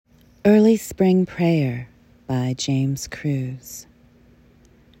Early Spring Prayer by James Cruz.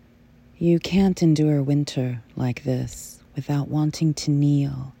 You can't endure winter like this without wanting to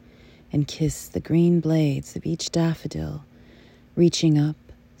kneel and kiss the green blades of each daffodil reaching up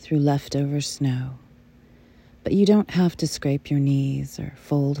through leftover snow. But you don't have to scrape your knees or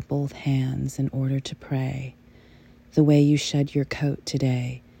fold both hands in order to pray. The way you shed your coat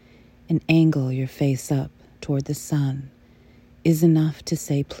today and angle your face up toward the sun is enough to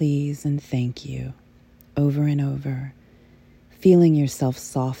say please and thank you over and over, feeling yourself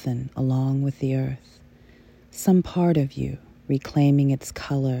soften along with the earth, some part of you reclaiming its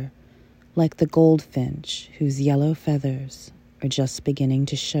color like the goldfinch whose yellow feathers are just beginning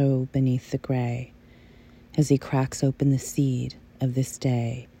to show beneath the gray as he cracks open the seed of this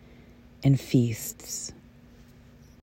day and feasts